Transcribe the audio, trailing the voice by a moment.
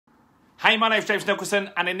Hey, my name's James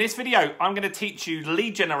Nicholson, and in this video, I'm going to teach you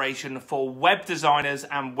lead generation for web designers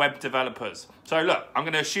and web developers. So look, I'm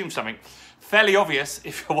going to assume something fairly obvious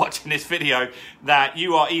if you're watching this video, that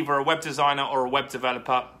you are either a web designer or a web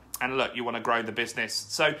developer, and look, you want to grow the business.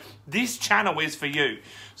 So this channel is for you.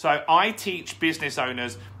 So I teach business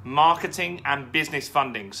owners marketing and business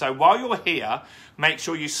funding. So while you're here, make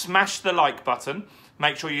sure you smash the like button.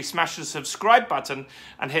 Make sure you smash the subscribe button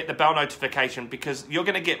and hit the bell notification, because you're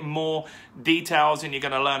going to get more details and you're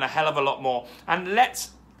going to learn a hell of a lot more. And let's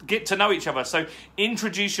get to know each other. So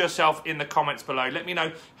introduce yourself in the comments below. Let me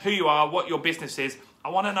know who you are, what your business is. I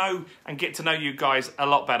want to know and get to know you guys a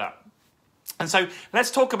lot better. And so let's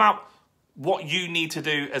talk about what you need to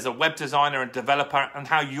do as a web designer and developer, and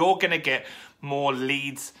how you're going to get more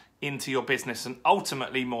leads into your business and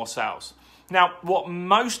ultimately more sales. Now, what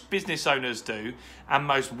most business owners do and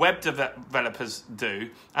most web developers do,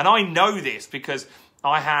 and I know this because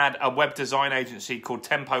I had a web design agency called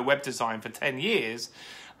Tempo Web Design for 10 years,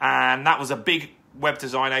 and that was a big web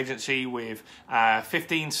design agency with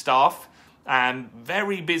 15 staff and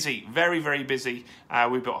very busy, very, very busy.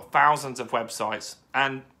 We've got thousands of websites,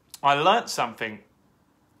 and I learned something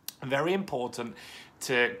very important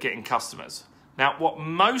to getting customers. Now, what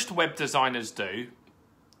most web designers do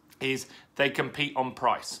is they compete on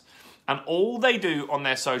price. And all they do on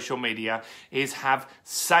their social media is have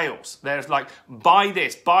sales. There's like, buy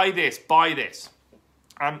this, buy this, buy this.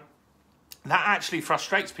 That actually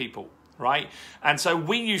frustrates people, right? And so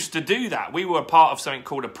we used to do that. We were a part of something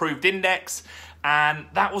called Approved Index, and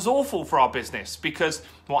that was awful for our business, because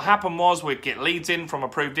what happened was we'd get leads in from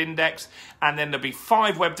Approved Index, and then there'd be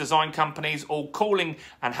 5 web design companies all calling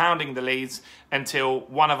and hounding the leads until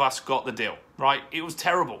one of us got the deal, right? It was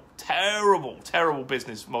terrible, terrible, terrible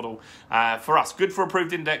business model for us. Good for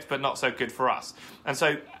Approved Index, but not so good for us. And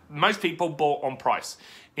so most people bought on price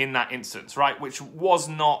in that instance, right? Which was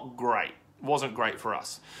not great. Wasn't great for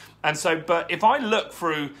us. And so, but if I look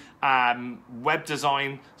through web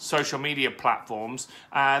design social media platforms,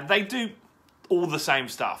 they do all the same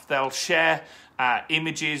stuff. They'll share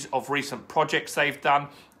images of recent projects they've done,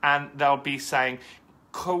 and they'll be saying,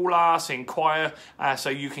 call us, inquire, so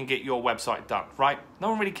you can get your website done, right? No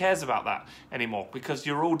one really cares about that anymore, because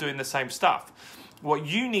you're all doing the same stuff. What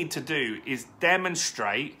you need to do is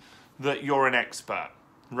demonstrate that you're an expert,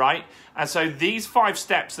 right? And so these 5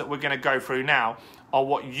 steps that we're going to go through now are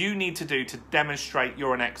what you need to do to demonstrate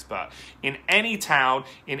you're an expert. In any town,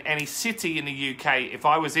 in any city in the UK, if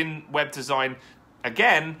I was in web design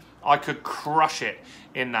again, I could crush it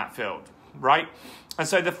in that field, right? And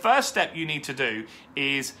so the first step you need to do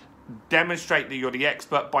is demonstrate that you're the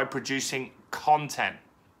expert by producing content,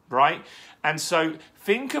 right? And so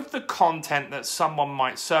think of the content that someone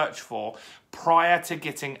might search for prior to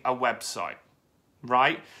getting a website,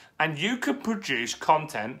 right? And you could produce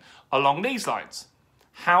content along these lines.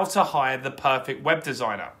 How to hire the perfect web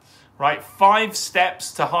designer, right? 5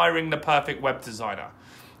 steps to hiring the perfect web designer.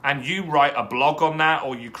 And you write a blog on that,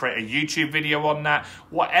 or you create a YouTube video on that.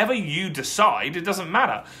 Whatever you decide, it doesn't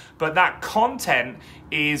matter. But that content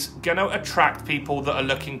is going to attract people that are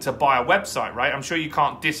looking to buy a website, right? I'm sure you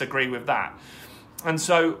can't disagree with that. And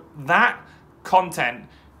so that content,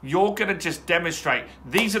 you're going to just demonstrate,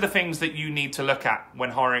 these are the things that you need to look at when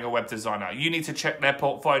hiring a web designer. You need to check their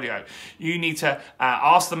portfolio. You need to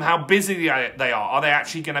ask them how busy they are. Are they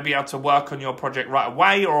actually going to be able to work on your project right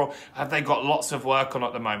away, or have they got lots of work on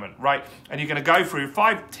at the moment, right? And you're going to go through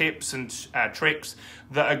 5 tips and tricks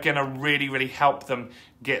that are going to really, really help them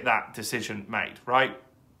get that decision made, right?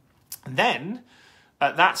 Then,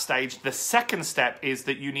 at that stage, the second step is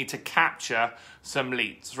that you need to capture some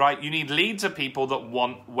leads, right? You need leads of people that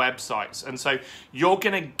want websites. And so you're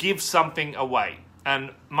going to give something away. And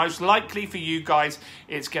most likely for you guys,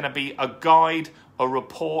 it's going to be a guide, a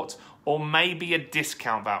report, or maybe a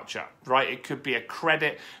discount voucher, right? It could be a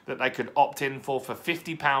credit that they could opt in for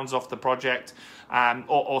 £50 off the project,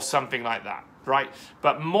 or something like that, right?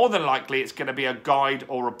 But more than likely, it's going to be a guide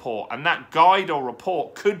or report. And that guide or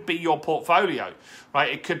report could be your portfolio, right?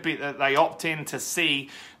 It could be that they opt in to see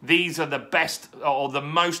these are the best or the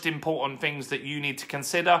most important things that you need to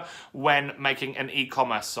consider when making an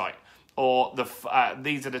e-commerce site. Or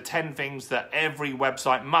these are the 10 things that every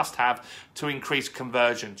website must have to increase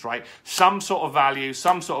conversions, right? Some sort of value,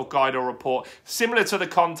 some sort of guide or report, similar to the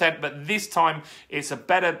content, but this time it's a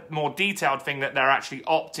better, more detailed thing that they're actually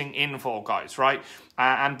opting in for, guys, right?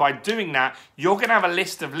 And by doing that, you're going to have a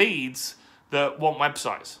list of leads that want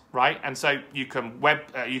websites, right? And so you can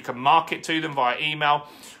market to them via email,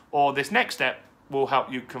 or this next step, will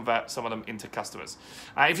help you convert some of them into customers.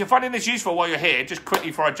 If you're finding this useful while you're here, just quickly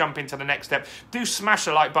before I jump into the next step, do smash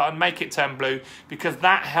the like button, make it turn blue, because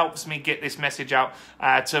that helps me get this message out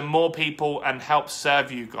to more people and help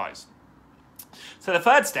serve you guys. So the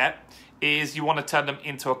third step is you want to turn them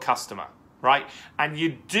into a customer, right? And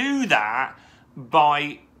you do that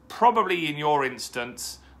by, probably in your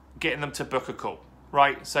instance, getting them to book a call.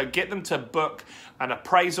 Right, so get them to book an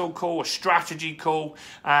appraisal call, a strategy call,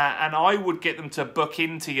 and I would get them to book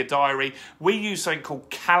into your diary. We use something called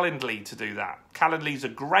Calendly to do that. Calendly is a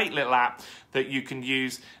great little app that you can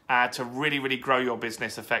use to really, really grow your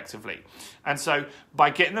business effectively. And so by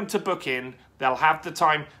getting them to book in, they'll have the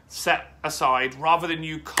time set aside rather than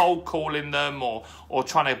you cold calling them or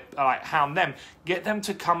trying to hound them. Get them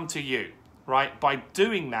to come to you. Right? By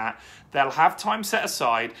doing that, they'll have time set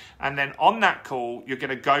aside, and then on that call, you're going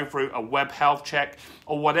to go through a web health check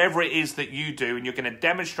or whatever it is that you do, and you're going to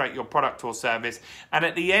demonstrate your product or service. And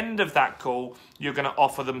at the end of that call, you're going to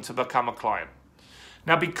offer them to become a client.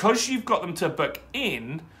 Now, because you've got them to book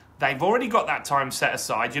in, they've already got that time set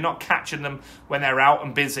aside. You're not catching them when they're out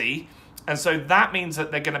and busy. And so that means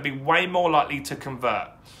that they're going to be way more likely to convert.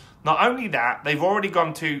 Not only that, they've already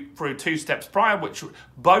gone through 2 steps prior, which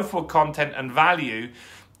both were content and value.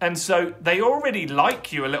 And so they already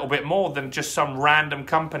like you a little bit more than just some random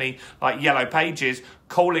company like Yellow Pages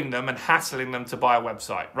calling them and hassling them to buy a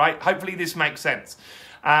website, right? Hopefully this makes sense.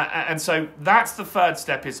 And so that's the third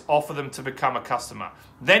step, is offer them to become a customer.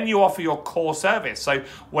 Then you offer your core service. So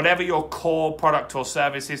whatever your core product or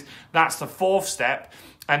service is, that's the fourth step.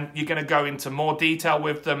 And you're going to go into more detail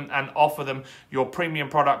with them and offer them your premium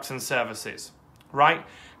products and services, right?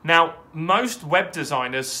 Now, most web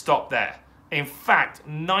designers stop there. In fact,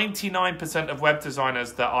 99% of web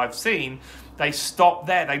designers that I've seen, they stop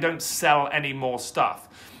there. They don't sell any more stuff.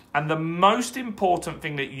 And the most important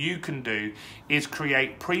thing that you can do is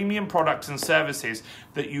create premium products and services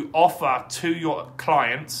that you offer to your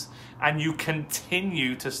clients and you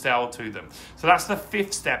continue to sell to them. So that's the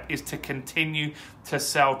fifth step, is to continue to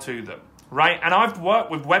sell to them, right? And I've worked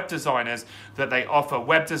with web designers that they offer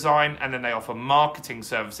web design and then they offer marketing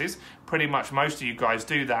services. Pretty much most of you guys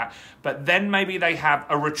do that. But then maybe they have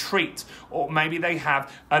a retreat, or maybe they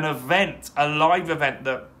have an event, a live event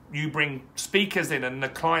that you bring speakers in and the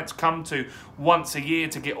clients come to once a year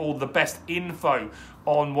to get all the best info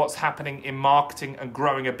on what's happening in marketing and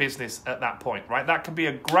growing a business at that point, right? That could be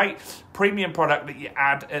a great premium product that you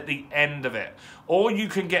add at the end of it. Or you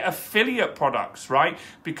can get affiliate products, right?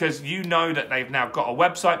 Because you know that they've now got a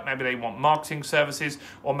website, maybe they want marketing services,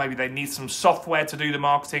 or maybe they need some software to do the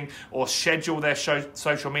marketing or schedule their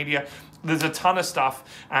social media. There's a ton of stuff,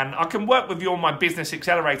 and I can work with you on my business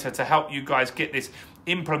accelerator to help you guys get this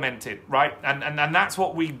implemented, right? And that's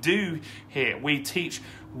what we do here. We teach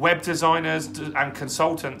web designers and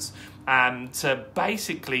consultants to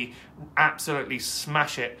basically absolutely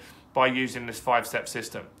smash it by using this 5-step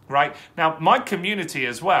system, right? Now, my community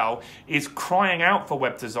as well is crying out for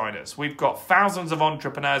web designers. We've got thousands of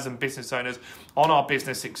entrepreneurs and business owners on our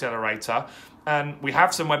business accelerator, and we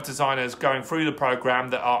have some web designers going through the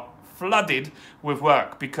program that are flooded with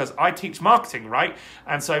work because I teach marketing, right?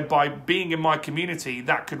 And so by being in my community,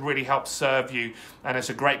 that could really help serve you, and it's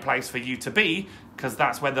a great place for you to be because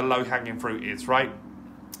that's where the low-hanging fruit is, right?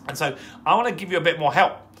 And so I want to give you a bit more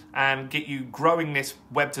help and get you growing this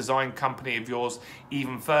web design company of yours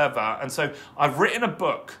even further. And so I've written a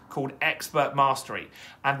book called Expert Mastery,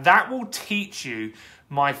 and that will teach you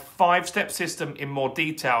my 5-step system in more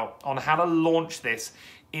detail on how to launch this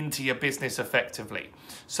into your business effectively.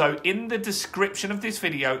 So in the description of this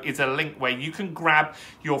video is a link where you can grab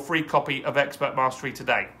your free copy of Expert Mastery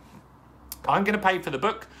today. I'm going to pay for the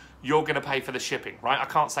book. You're going to pay for the shipping, right? I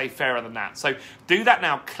can't say fairer than that. So do that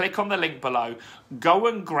now. Click on the link below. Go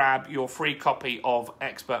and grab your free copy of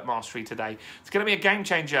Expert Mastery today. It's going to be a game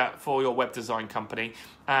changer for your web design company,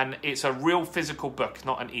 and it's a real physical book,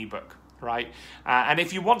 not an ebook. Right? And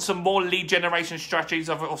if you want some more lead generation strategies,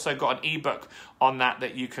 I've also got an ebook on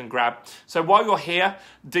that you can grab. So while you're here,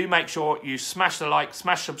 do make sure you smash the like,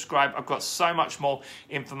 smash subscribe. I've got so much more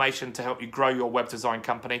information to help you grow your web design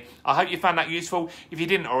company. I hope you found that useful. If you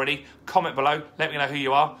didn't already, comment below. Let me know who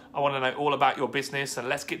you are. I want to know all about your business, and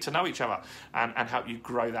let's get to know each other and help you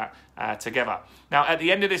grow that together. Now, at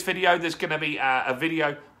the end of this video, there's going to be a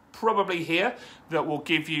video probably here that will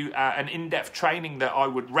give you an in-depth training that I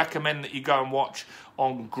would recommend that you go and watch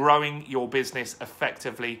on growing your business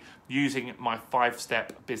effectively using my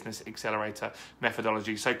 5-step business accelerator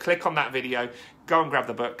methodology. So click on that video, go and grab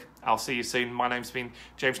the book. I'll see you soon. My name's been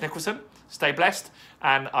James Nicholson. Stay blessed,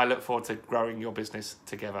 and I look forward to growing your business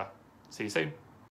together. See you soon.